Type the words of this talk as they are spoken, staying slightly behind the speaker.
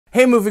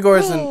Hey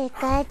moviegoers and...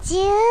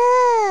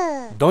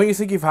 Pikachu! Don't you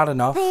think you've had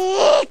enough?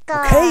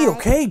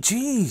 Okay,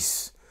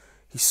 jeez.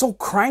 He's so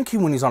cranky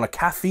when he's on a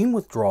caffeine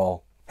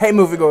withdrawal. Hey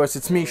moviegoers,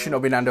 it's me,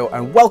 Shinobi Nando,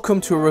 and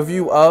welcome to a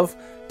review of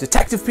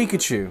Detective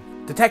Pikachu.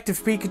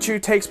 Detective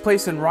Pikachu takes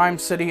place in Rhyme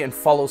City and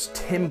follows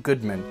Tim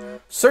Goodman,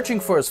 searching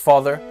for his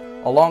father,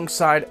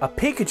 alongside a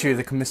Pikachu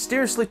that can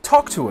mysteriously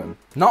talk to him.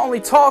 Not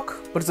only talk,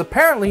 but is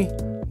apparently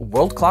a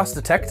world-class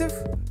detective?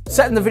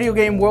 Set in the video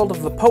game world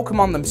of the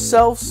Pokemon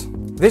themselves,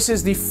 this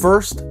is the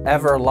first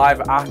ever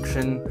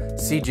live-action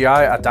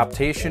CGI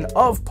adaptation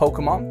of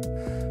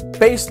Pokemon,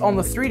 based on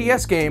the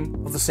 3DS game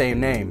of the same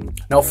name.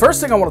 Now,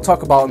 first thing I want to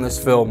talk about in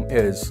this film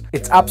is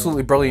it's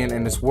absolutely brilliant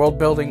in its world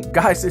building.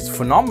 Guys, it's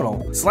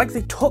phenomenal. It's like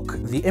they took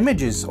the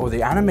images or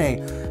the anime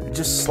and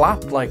just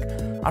slapped, like,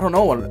 I don't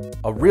know,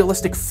 a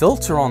realistic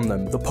filter on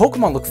them. The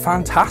Pokemon look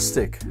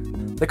fantastic.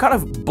 They kind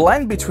of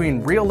blend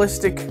between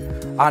realistic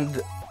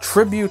and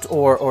tribute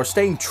or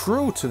staying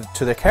true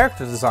to the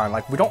character design.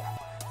 Like,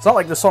 it's not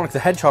like the Sonic the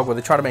Hedgehog where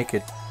they try to make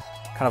it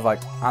kind of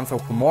like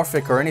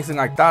anthropomorphic or anything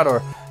like that,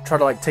 or try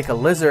to like take a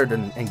lizard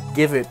and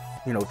give it,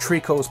 you know,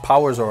 Trico's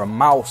powers, or a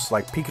mouse.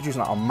 Like, Pikachu's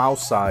not a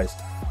mouse size,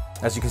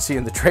 as you can see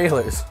in the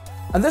trailers.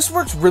 And this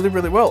works really,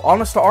 really well.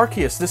 Honest to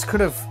Arceus, this could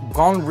have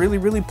gone really,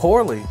 really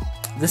poorly.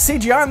 The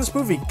CGI in this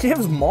movie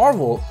gives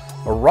Marvel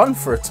a run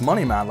for its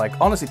money, man. Like,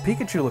 honestly,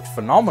 Pikachu looks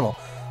phenomenal.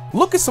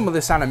 Look at some of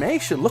this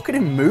animation. Look at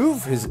him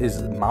move.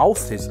 His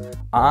mouth, his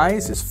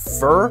eyes, his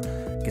fur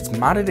gets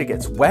matted, it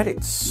gets wet.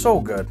 It's so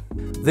good.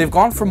 They've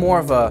gone for more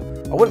of a,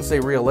 I wouldn't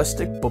say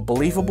realistic, but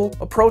believable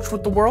approach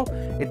with the world.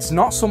 It's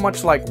not so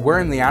much like we're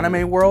in the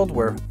anime world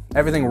where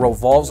everything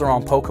revolves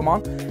around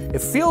Pokemon.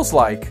 It feels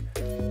like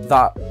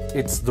that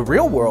it's the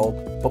real world,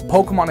 but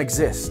Pokemon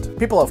exist.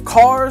 People have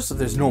cars,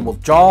 there's normal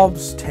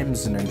jobs.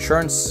 Tim's an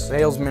insurance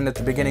salesman at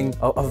the beginning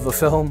of the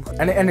film.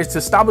 And it's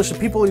established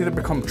that people either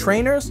become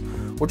trainers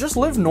or just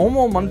live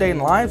normal, mundane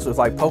lives with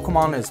like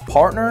Pokemon as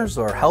partners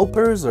or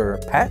helpers or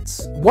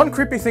pets. One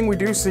creepy thing we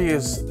do see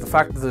is the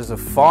fact that there's a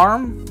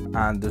farm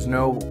and there's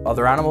no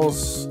other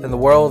animals in the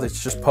world.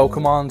 It's just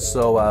Pokemon.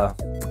 So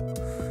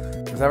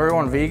is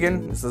everyone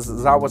vegan? Is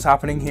that what's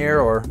happening here?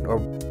 Or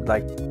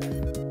like,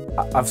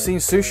 I've seen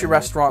sushi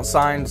restaurant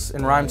signs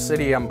in Rhyme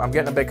City. I'm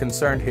getting a bit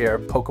concerned here.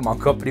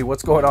 Pokemon Company,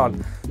 what's going on?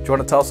 Do you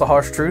want to tell us the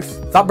harsh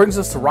truth? That brings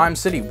us to Rhyme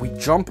City. We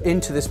jump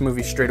into this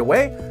movie straight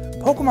away.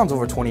 Pokemon's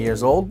over 20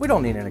 years old. We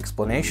don't need an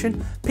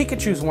explanation.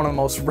 Pikachu's one of the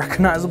most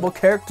recognizable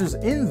characters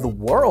in the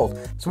world.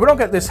 So we don't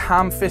get this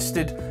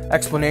ham-fisted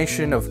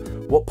explanation of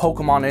what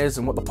Pokemon is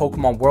and what the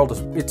Pokemon world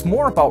is. It's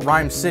more about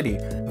Rhyme City.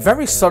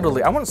 Very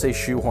subtly, I wouldn't say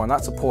shoehorn,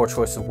 that's a poor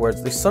choice of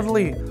words. They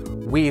subtly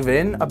weave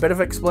in a bit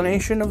of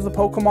explanation of the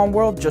Pokemon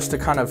world just to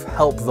kind of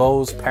help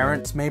those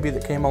parents maybe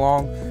that came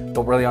along,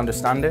 don't really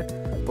understand it.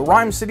 But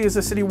Rhyme City is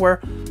a city where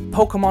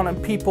Pokemon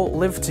and people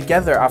live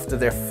together after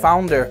their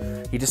founder.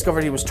 He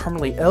discovered he was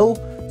terminally ill,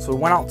 so he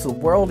went out to the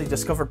world, he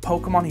discovered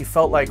Pokemon. He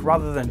felt like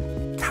rather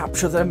than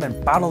capture them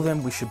and battle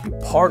them, we should be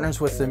partners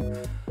with them.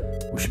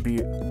 We should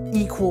be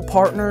equal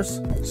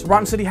partners. So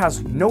Rhyme City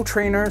has no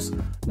trainers,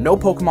 no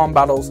Pokemon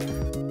battles.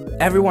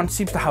 Everyone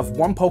seems to have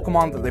one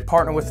Pokemon that they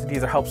partner with that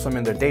either helps them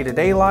in their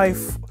day-to-day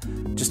life,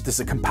 just as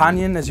a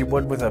companion as you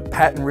would with a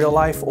pet in real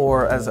life,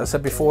 or as I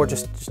said before,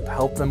 just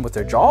help them with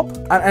their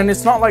job. And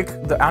it's not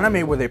like the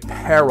anime where they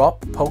pair up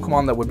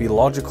Pokemon that would be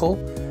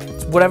logical.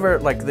 It's whatever,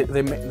 like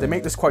they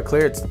make this quite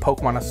clear. It's the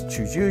Pokemon has to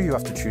choose you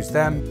have to choose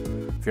them.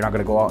 If you're not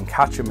going to go out and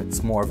catch them,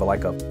 it's more of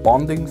like a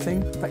bonding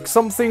thing. Like,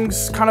 some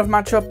things kind of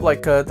match up,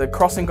 like the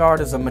crossing guard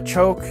is a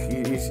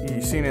Machoke.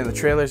 You've seen it in the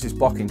trailers, he's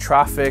blocking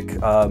traffic.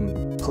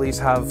 Police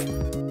have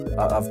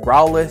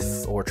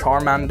Growlithe or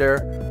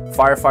Charmander.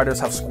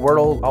 Firefighters have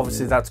Squirtle.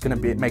 Obviously that's going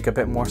to make a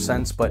bit more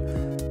sense, but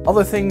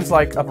other things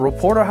like a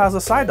reporter has a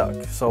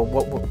Psyduck. So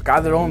what guy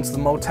that owns the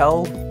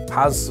motel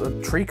has a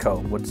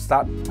Trico. What does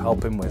that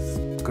help him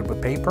with? Good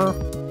with paper?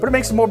 But it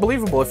makes it more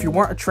believable. If you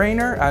weren't a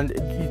trainer and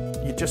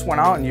you just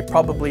went out and you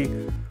probably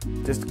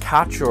just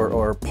catch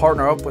or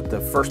partner up with the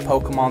first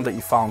Pokemon that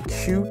you found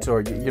cute,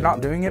 or you're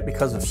not doing it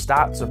because of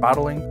stats or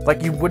battling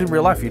like you would in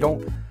real life. You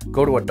don't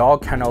go to a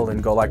dog kennel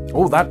and go like,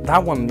 oh,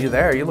 that one, you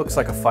there, he looks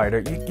like a fighter.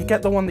 You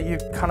get the one that you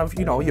kind of,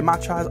 you know, you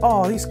match eyes.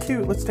 Oh, he's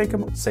cute, let's take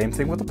him. Same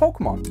thing with the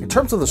Pokemon. In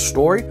terms of the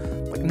story,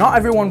 like, not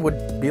everyone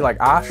would be like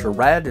Ash or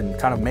Red and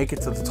kind of make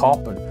it to the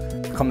top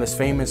and become this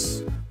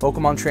famous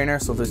Pokemon trainer.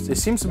 So it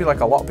seems to be like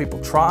a lot of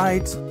people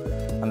tried,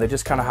 and they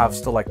just kind of have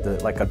still like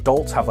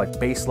adults have like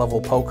base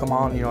level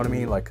Pokemon, you know what I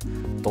mean? Like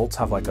adults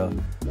have like a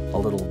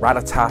little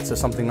Rattata or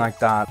something like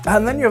that.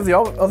 And then you have the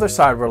other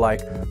side where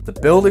like the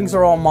buildings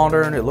are all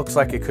modern. It looks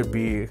like it could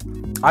be,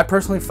 I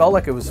personally felt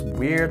like it was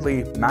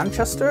weirdly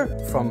Manchester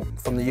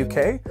from the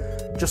UK.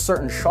 Just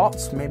certain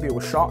shots, maybe it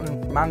was shot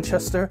in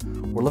Manchester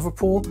or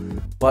Liverpool,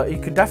 but you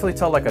could definitely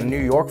tell like a New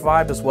York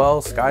vibe as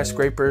well,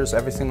 skyscrapers,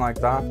 everything like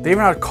that. They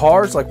even had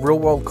cars, like real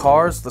world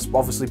cars. That's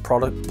obviously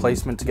product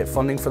placement to get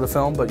funding for the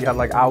film, but you had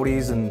like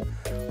Audis and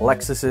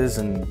Lexuses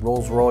and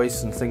Rolls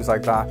Royce and things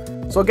like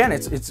that. So again,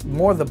 it's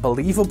more the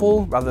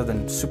believable rather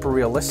than super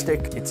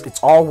realistic.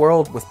 It's our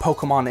world with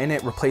Pokemon in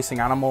it, replacing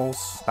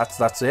animals.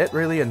 That's it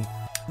really. And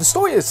the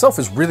story itself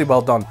is really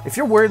well done. If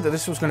you're worried that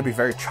this was going to be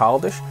very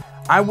childish,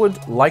 I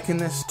would liken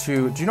this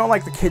to, do you know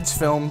like the kids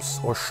films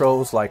or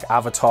shows like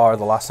Avatar,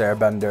 The Last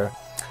Airbender,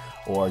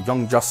 or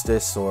Young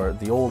Justice, or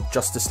the old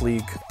Justice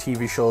League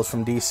TV shows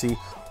from DC,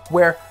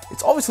 where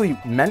it's obviously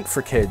meant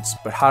for kids,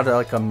 but had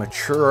like a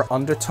mature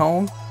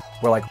undertone,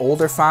 where like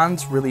older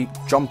fans really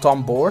jumped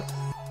on board.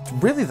 It's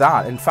really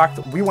that. In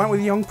fact, we went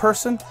with a young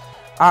person,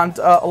 and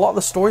a lot of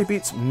the story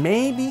beats,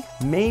 maybe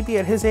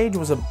at his age,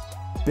 was a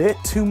bit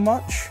too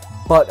much.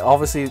 But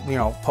obviously, you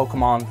know,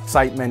 Pokemon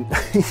excitement,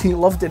 he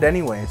loved it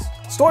anyways.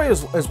 Story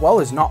as well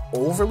is not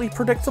overly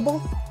predictable,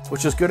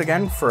 which is good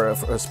again,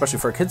 especially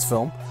for a kids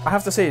film. I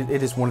have to say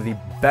it is one of the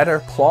better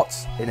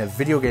plots in a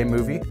video game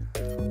movie,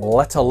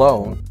 let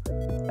alone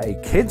a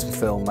kids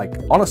film. Like,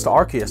 honest to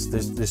Arceus,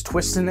 there's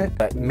twists in it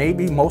that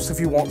maybe most of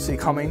you won't see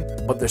coming,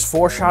 but there's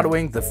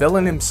foreshadowing. The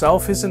villain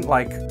himself isn't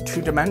like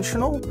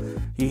two-dimensional.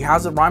 He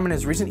has a rhyme and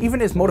his reason. Even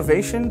his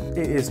motivation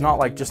is not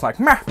like just like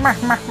meh, meh,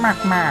 meh,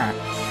 meh, meh.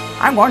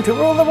 I'm going to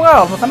rule the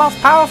world with the most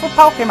powerful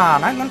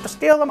Pokemon. I'm going to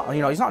steal them.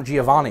 You know, he's not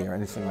Giovanni or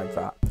anything like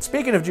that.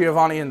 Speaking of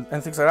Giovanni and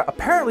things like that,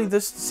 apparently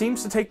this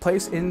seems to take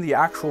place in the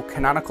actual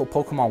canonical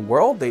Pokemon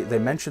world. They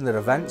mentioned that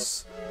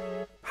events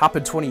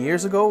happened 20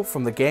 years ago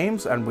from the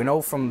games, and we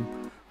know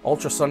from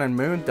Ultra Sun and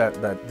Moon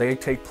that they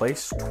take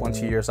place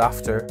 20 years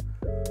after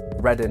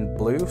Red and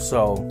Blue,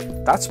 so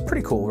that's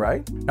pretty cool,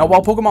 right? Now,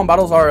 while Pokemon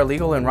battles are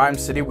illegal in Rhyme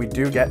City, we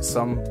do get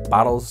some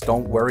battles,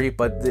 don't worry,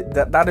 but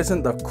that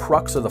isn't the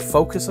crux or the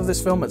focus of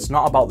this film. It's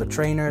not about the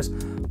trainers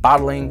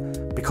battling,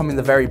 becoming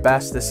the very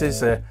best.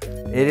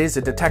 It is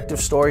a detective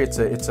story. It's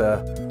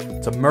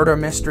a murder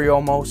mystery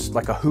almost,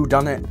 like a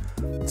whodunit.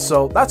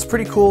 So that's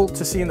pretty cool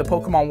to see in the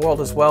Pokemon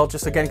world as well,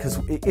 just again, because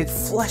it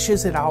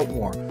fleshes it out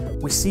more.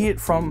 We see it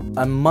from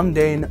a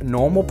mundane,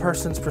 normal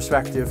person's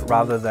perspective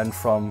rather than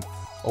from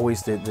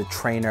always the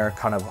trainer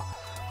kind of,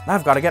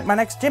 I've got to get my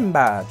next gym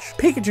badge.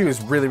 Pikachu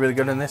is really, really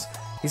good in this.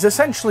 He's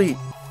essentially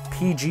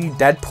PG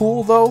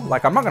Deadpool though.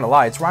 Like, I'm not going to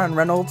lie, it's Ryan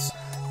Reynolds.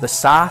 The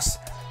sass,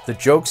 the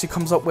jokes he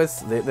comes up with,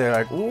 they're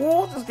like,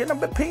 oh, this is getting a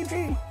bit PG.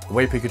 The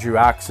way Pikachu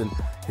acts and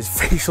his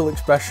facial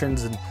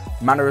expressions and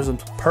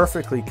mannerisms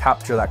perfectly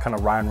capture that kind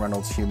of Ryan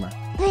Reynolds humor.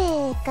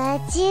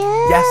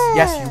 Pikachu.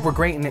 Yes, you were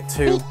great in it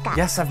too. Pika,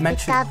 yes, I've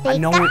mentioned, Pika, I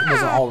know it Pika.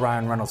 wasn't all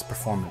Ryan Reynolds'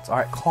 performance. All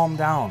right, calm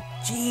down.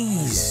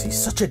 Jeez, he's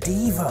such a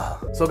diva.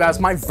 So guys,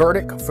 my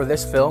verdict for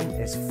this film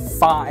is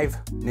 5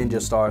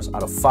 ninja stars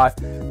out of 5.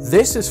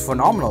 This is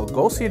phenomenal.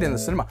 Go see it in the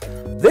cinema.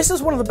 This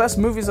is one of the best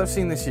movies I've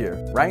seen this year,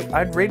 right?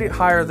 I'd rate it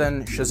higher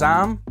than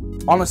Shazam.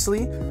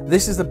 Honestly,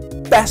 this is the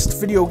best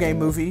video game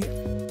movie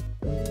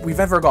we've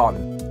ever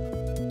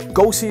gotten.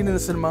 Go see it in the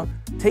cinema.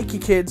 Take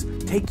your kids,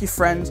 take your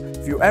friends.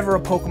 If you're ever a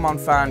Pokemon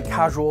fan,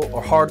 casual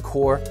or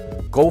hardcore,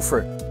 go for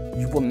it.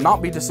 You will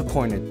not be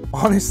disappointed.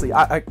 Honestly,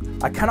 I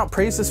cannot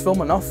praise this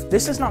film enough.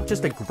 This is not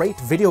just a great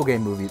video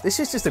game movie. This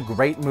is just a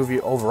great movie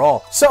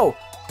overall. So,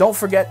 don't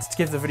forget to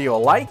give the video a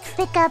like.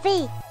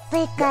 Pikachu.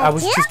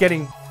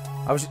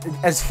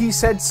 As he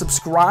said,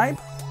 subscribe.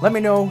 Let me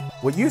know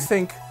what you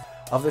think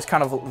of this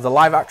kind of the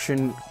live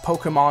action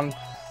Pokemon.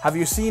 Have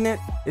you seen it?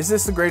 Is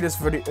this the greatest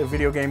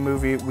video game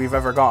movie we've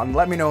ever gotten?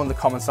 Let me know in the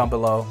comments down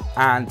below.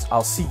 And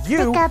I'll see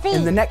you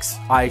in the next...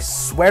 I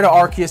swear to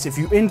Arceus, if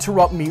you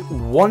interrupt me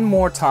one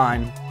more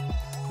time,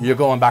 you're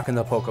going back in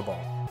the Pokeball.